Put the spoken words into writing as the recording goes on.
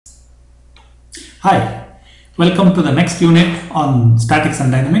Hi, welcome to the next unit on statics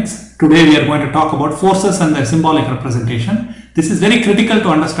and dynamics. Today we are going to talk about forces and their symbolic representation. This is very critical to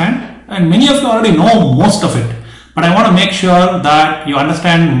understand and many of you already know most of it. But I want to make sure that you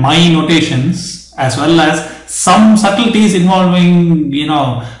understand my notations as well as some subtleties involving,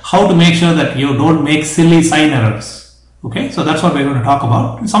 how to make sure that you don't make silly sign errors. Okay, so that's what we're going to talk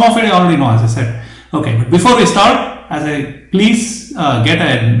about. Some of it you already know, as I said. Okay, but before we start, please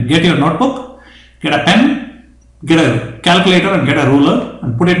get your notebook. Get a pen, get a calculator and get a ruler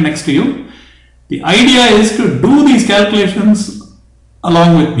and put it next to you. The idea is to do these calculations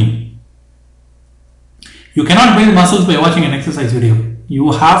along with me. You cannot build muscles by watching an exercise video.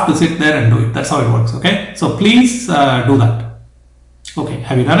 You have to sit there and do it. That's how it works. Okay. So please do that. Okay.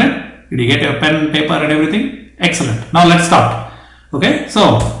 Have you done it? Did you get your pen, paper and everything? Excellent. Now let's start. Okay.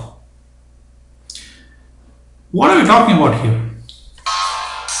 So what are we talking about here?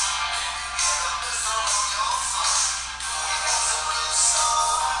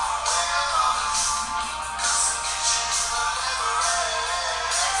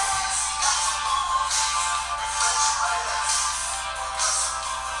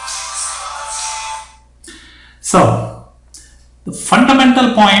 So, the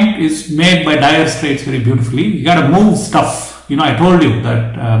fundamental point is made by dire straits very beautifully. You got to move stuff. I told you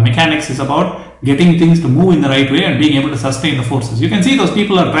that mechanics is about getting things to move in the right way and being able to sustain the forces. You can see those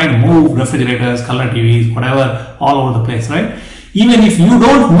people are trying to move refrigerators, color TVs, whatever, all over the place, right? Even if you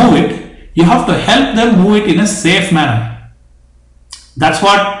don't move it, you have to help them move it in a safe manner. That's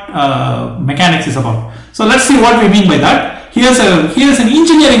what mechanics is about. So, let's see what we mean by that. Here's an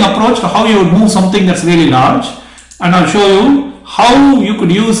engineering approach to how you would move something that's really large. And I'll show you how you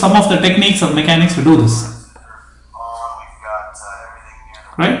could use some of the techniques of mechanics to do this.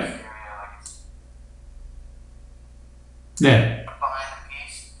 Right? There. Behind the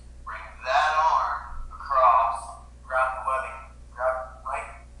piece, bring that arm across, grab the webbing, grab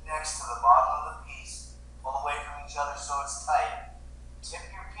right next to the bottom of the piece, pull away from each other so it's tight, tip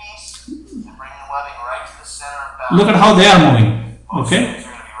your piece, and bring the webbing right to the center of balance. Look at how they are moving. Okay?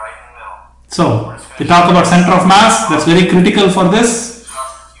 So, we talk about center of mass, that's very critical for this.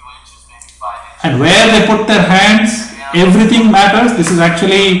 And where they put their hands, everything matters. This is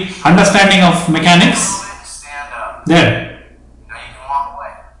actually understanding of mechanics. There.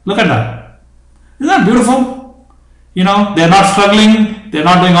 Look at that. Isn't that beautiful? They're not struggling, they're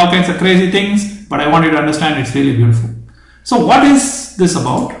not doing all kinds of crazy things, but I want you to understand it's really beautiful. So, what is this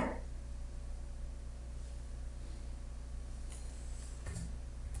about?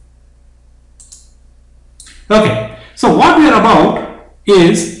 Okay, so what we are about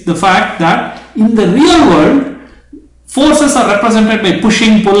is the fact that in the real world, forces are represented by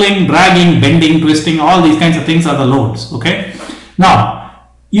pushing, pulling, dragging, bending, twisting, all these kinds of things are the loads. Okay. Now,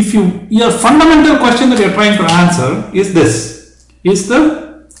 if your fundamental question that you're trying to answer is this: is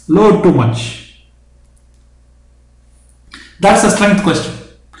the load too much? That's the strength question.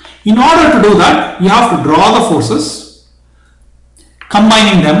 In order to do that, you have to draw the forces,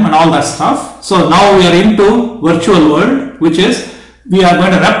 combining them and all that stuff. So now we are into virtual world, which is we are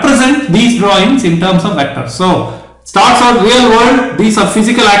going to represent these drawings in terms of vectors. So starts out real world, these are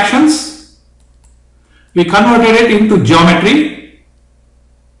physical actions. We converted it into geometry,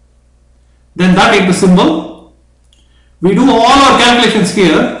 then that into symbol. We do all our calculations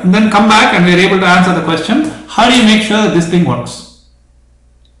here and then come back and we are able to answer the question, how do you make sure that this thing works?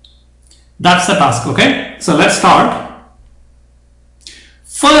 That's the task, okay? So let's start.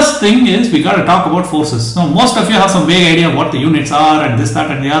 First thing is we got to talk about forces. Now most of you have some vague idea of what the units are and this, that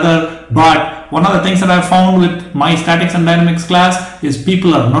and the other, but one of the things that I found with my statics and dynamics class is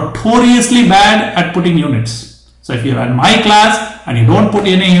people are notoriously bad at putting units. So if you're in my class and you don't put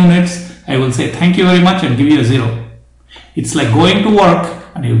any units, I will say thank you very much and give you a 0. It's like going to work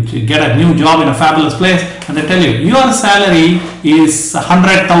and you get a new job in a fabulous place and they tell you your salary is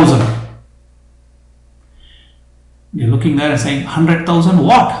 100,000. You're looking there and saying 100,000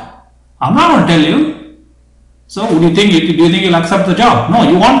 what? I'm not going to tell you. So do you think you'll accept the job? No,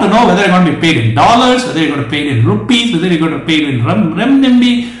 you want to know whether you're going to be paid in dollars, whether you're going to be paid in rupees, whether you're going to be paid in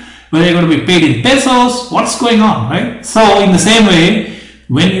renminbi, whether you're going to be paid in pesos, what's going on, right? So in the same way,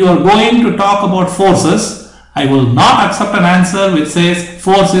 when you are going to talk about forces, I will not accept an answer which says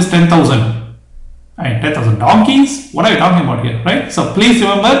force is 10,000. 10,000 donkeys? What are you talking about here, right? So please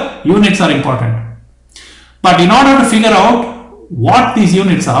remember, units are important. But in order to figure out what these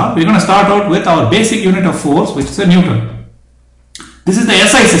units are, we're going to start out with our basic unit of force, which is a Newton. This is the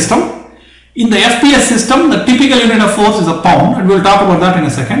SI system. In the FPS system, the typical unit of force is a pound, and we'll talk about that in a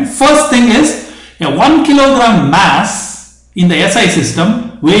second. First thing is, a 1 kilogram mass in the SI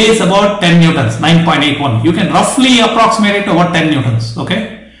system weighs about 10 newtons, 9.81. You can roughly approximate it to about 10 newtons.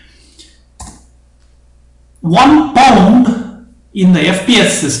 Okay. 1 pound in the FPS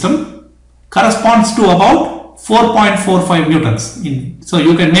system corresponds to about 4.45 newtons. So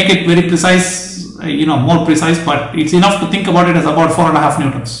you can make it very precise, more precise, but it's enough to think about it as about 4.5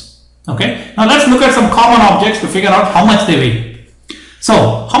 newtons. Okay. Now let's look at some common objects to figure out how much they weigh.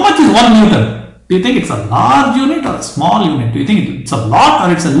 So how much is 1 newton? Do you think it's a large unit or a small unit? Do you think it's a lot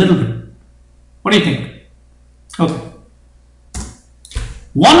or it's a little bit? What do you think? Okay.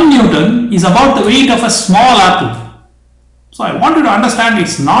 1 newton is about the weight of a small apple. So I want you to understand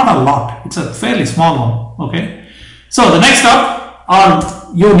it's not a lot. It's a fairly small one. Okay. So the next up,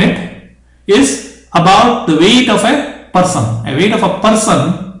 our unit is about the weight of a person. A weight of a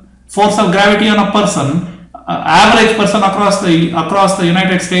person, force of gravity on a person, average person across the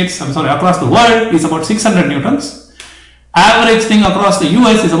United States, across the world is about 600 newtons. Average thing across the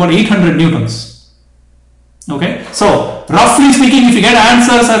US is about 800 newtons. Okay, so roughly speaking, if you get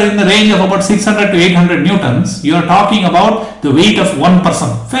answers are in the range of about 600 to 800 newtons, you are talking about the weight of one person.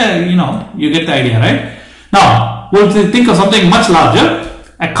 Fair, you get the idea, right? Now, we'll think of something much larger,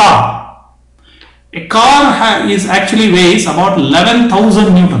 a car. A car is actually weighs about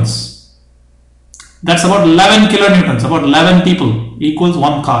 11,000 newtons. That's about 11 kilonewtons, about 11 people equals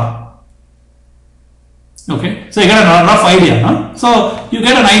one car. Okay, so you get a rough idea. Huh? So you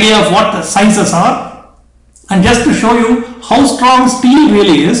get an idea of what the sizes are. And just to show you how strong steel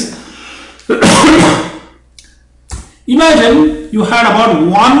really is, imagine you had about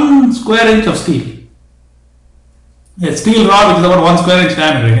 1 square inch of steel. A steel rod which is about 1 square inch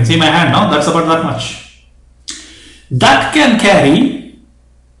diameter. You can see my hand now, that's about that much. That can carry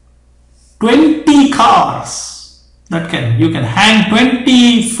 20 cars. You can hang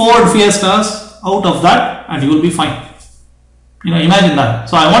 20 Ford Fiestas out of that and you will be fine. Imagine that.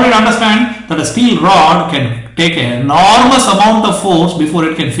 So I want you to understand that a steel rod can take an enormous amount of force before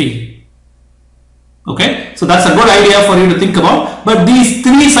it can feel. Okay, so that's a good idea for you to think about. But these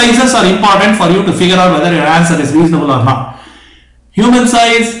 3 sizes are important for you to figure out whether your answer is reasonable or not. Human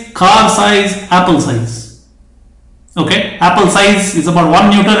size, car size, apple size. Okay, apple size is about 1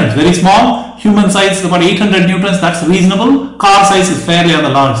 newton, it's very small. Human size is about 800 newtons, that's reasonable. Car size is fairly on the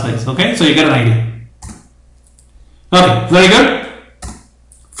large size. Okay, so you get an idea. Okay, very good.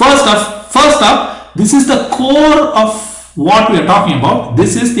 First up, this is the core of what we are talking about.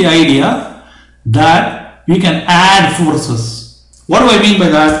 This is the idea that we can add forces. What do I mean by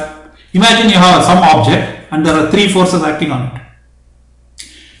that? Imagine you have some object and there are 3 forces acting on it.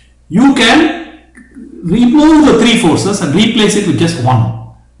 You can remove the 3 forces and replace it with just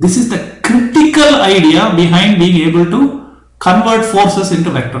 1. This is the critical idea behind being able to convert forces into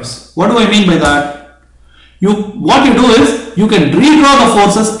vectors. What do I mean by that? What you do is you can redraw the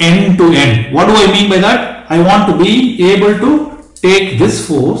forces end to end. What do I mean by that? I want to be able to take this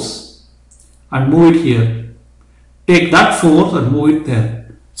force and move it here. Take that force and move it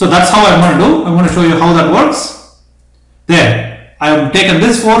there. So that's how I'm going to do. I'm going to show you how that works. There. I have taken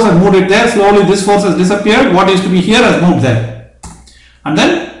this force and moved it there. Slowly this force has disappeared. What used to be here has moved there. And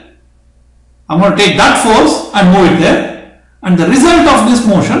then I'm going to take that force and move it there. And the result of this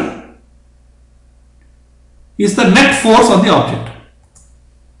motion is the net force on the object.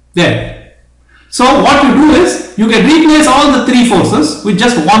 There. So what you do is you can replace all the 3 forces with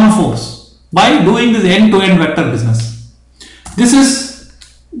just 1 force by doing this end-to-end vector business. This is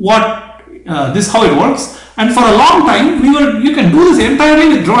how it works. And for a long time, you can do this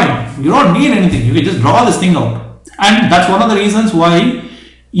entirely with drawing. You don't need anything. You can just draw this thing out. And that's one of the reasons why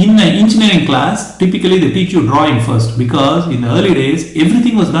in an engineering class, typically they teach you drawing first, because in the early days,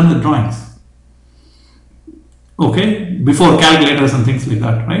 everything was done with drawings. Okay, before calculators and things like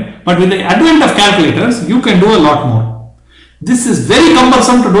that, right? But with the advent of calculators, you can do a lot more. This is very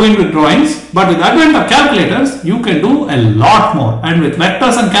cumbersome to doing with drawings, but with the advent of calculators, you can do a lot more. And with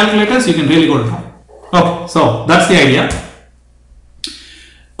vectors and calculators, you can really go to town. Okay, so that's the idea.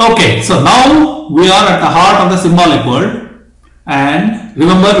 Okay, so now we are at the heart of the symbolic world. And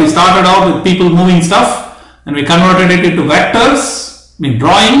remember, we started out with people moving stuff, and we converted it into vectors,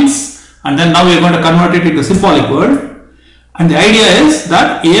 drawings, and then now we are going to convert it into symbolic world. And the idea is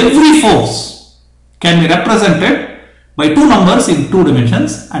that every force can be represented by 2 numbers in 2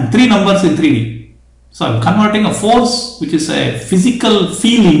 dimensions and 3 numbers in 3D. So I'm converting a force which is a physical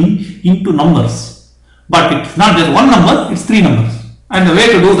feeling into numbers. But it's not just 1 number, it's 3 numbers. And the way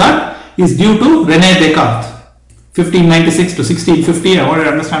to do that is due to René Descartes. 1596 to 1650, I wanted to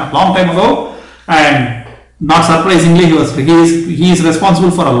understand a long time ago, and not surprisingly he is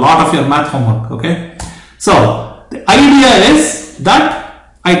responsible for a lot of your math homework. Okay, so the idea is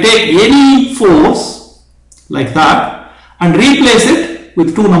that I take any force like that and replace it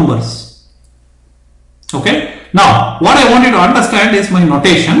with two numbers. Okay. Now, what I want you to understand is my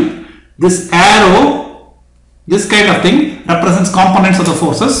notation. This arrow, this kind of thing, represents components of the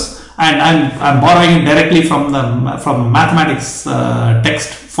forces, and I'm borrowing it directly from the mathematics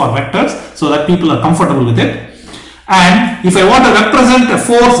text for vectors, so that people are comfortable with it. And if I want to represent a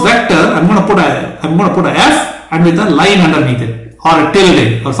force vector, I'm going to put a F and with a line underneath it, or a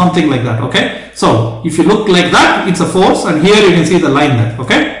tilde or something like that. Okay. So if you look like that, it's a force, and here you can see the line there.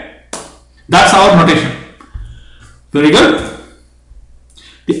 Okay. That's our notation. Very good.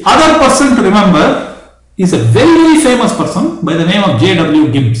 The other person to remember is a very famous person by the name of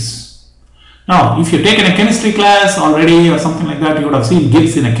J.W. Gibbs. Now, if you've taken a chemistry class already or something like that, you would have seen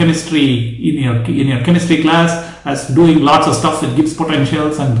Gibbs in a chemistry in your chemistry class as doing lots of stuff with Gibbs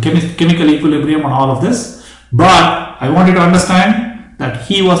potentials and chemical equilibrium and all of this. But I want you to understand that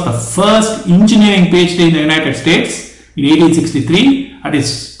he was the first engineering PhD in the United States in 1863, and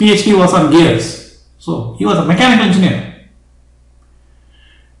his PhD was on gears. So he was a mechanical engineer.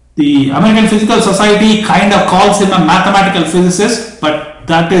 The American Physical Society kind of calls him a mathematical physicist, but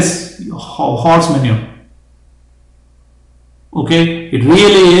that is horse manure. Okay, it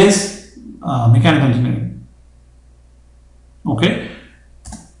really is mechanical engineering. Okay,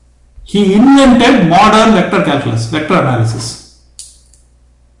 he invented modern vector calculus, vector analysis.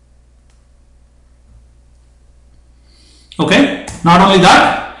 Okay, not only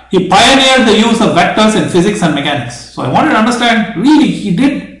that, he pioneered the use of vectors in physics and mechanics. So I wanted to understand, really, he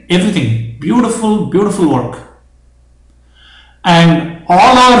did everything. Beautiful, beautiful work. And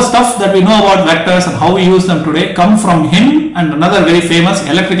all our stuff that we know about vectors and how we use them today come from him and another very famous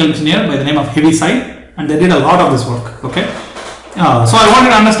electrical engineer by the name of Heaviside, and they did a lot of this work. Okay. So I wanted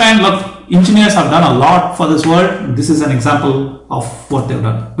to understand, look, engineers have done a lot for this world. This is an example of what they've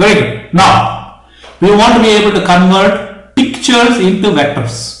done. Very good. Now, we want to be able to convert pictures into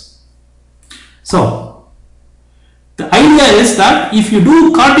vectors. So, the idea is that if you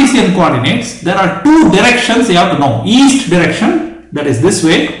do Cartesian coordinates, there are two directions you have to know. East direction, that is this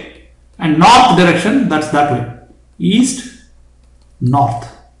way, and north direction, that's that way. East, north.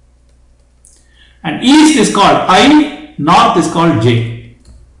 And east is called I, north is called J.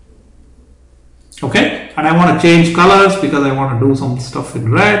 Okay, and I want to change colors because I want to do some stuff in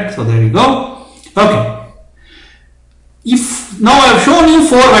red. So there you go. Okay. If now I have shown you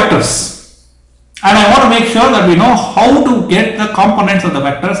four vectors, and I want to make sure that we know how to get the components of the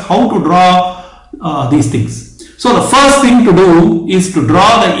vectors, how to draw these things. So the first thing to do is to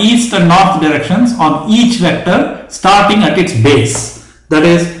draw the east and north directions on each vector starting at its base. That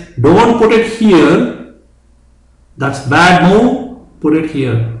is, don't put it here. That's bad move. Put it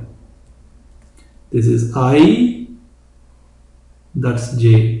here. This is I. That's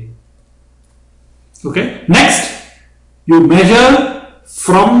J. Okay. Next, you measure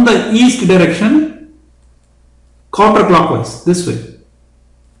from the east direction counterclockwise, this way.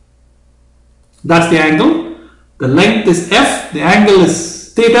 That's the angle. The length is F, the angle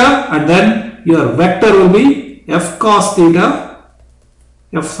is theta, and then your vector will be F cos theta,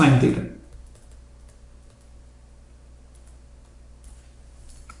 F sin theta.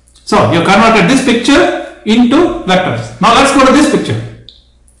 So you converted this picture into vectors. Now let's go to this picture.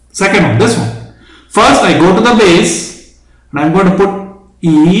 Second one, this one. First I go to the base and I'm going to put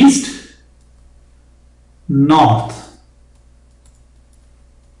east, north,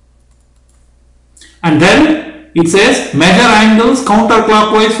 and then it says measure angles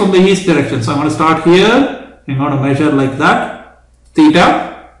counterclockwise from the east direction. So I'm going to start here, I'm going to measure like that,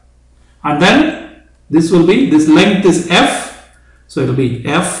 theta, and then this will be, this length is F, so it will be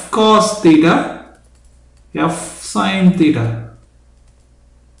F cos theta, F sin theta.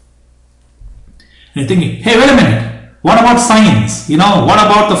 And you're thinking, hey, wait a minute, what about sines? You know, what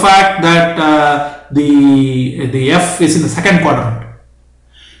about the fact that the F is in the second quadrant?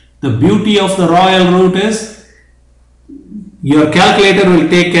 The beauty of the royal root is your calculator will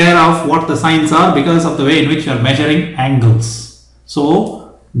take care of what the sines are because of the way in which you are measuring angles.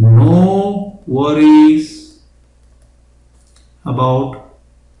 So no worries about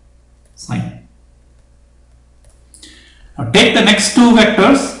sine. Now take the next two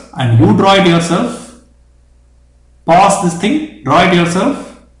vectors and you draw it yourself. Pause this thing, draw it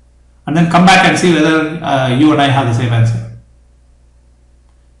yourself, and then come back and see whether you and I have the same answer.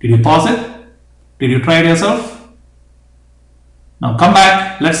 Did you pause it? Did you try it yourself? Now come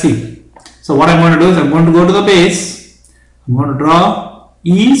back, let's see. So what I'm going to do is I'm going to go to the base. I'm going to draw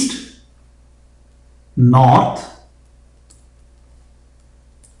east, north.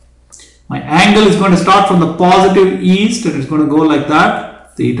 My angle is going to start from the positive east and it's going to go like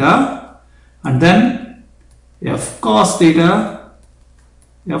that, theta, and then f cos theta,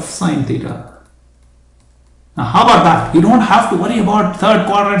 f sin theta. Now how about that? You don't have to worry about third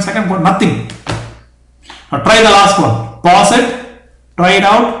quadrant, second quadrant, nothing. Now try the last one. Pause it, try it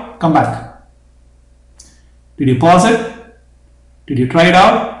out, come back. Did you pause it? Did you try it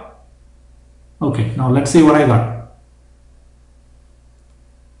out? Okay, now let's see what I got.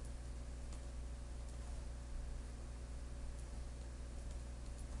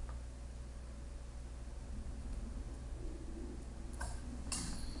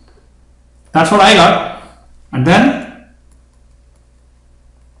 That's what I got. And then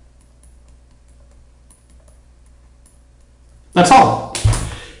that's all.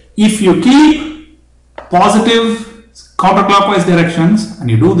 If you keep positive counterclockwise directions and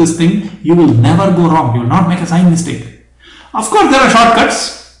you do this thing, you will never go wrong. You will not make a sign mistake. Of course, there are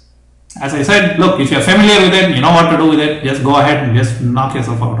shortcuts. As I said, look, if you're familiar with it, you know what to do with it, just go ahead and just knock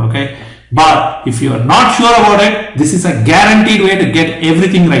yourself out, okay? But if you are not sure about it, this is a guaranteed way to get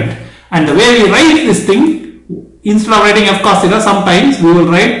everything right. And the way we write this thing, instead of writing f cos theta, sometimes we will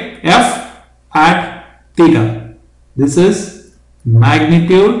write f at theta. This is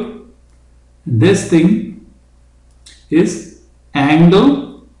magnitude. This thing is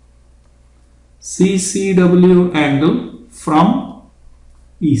angle, CCW angle from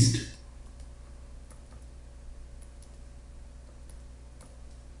east.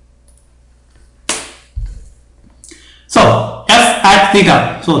 So f at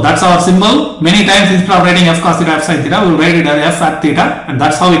theta. So that's our symbol. Many times instead of writing f cos theta, f sin theta, we will write it as f at theta, and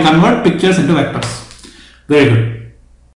that's how we convert pictures into vectors. Very good.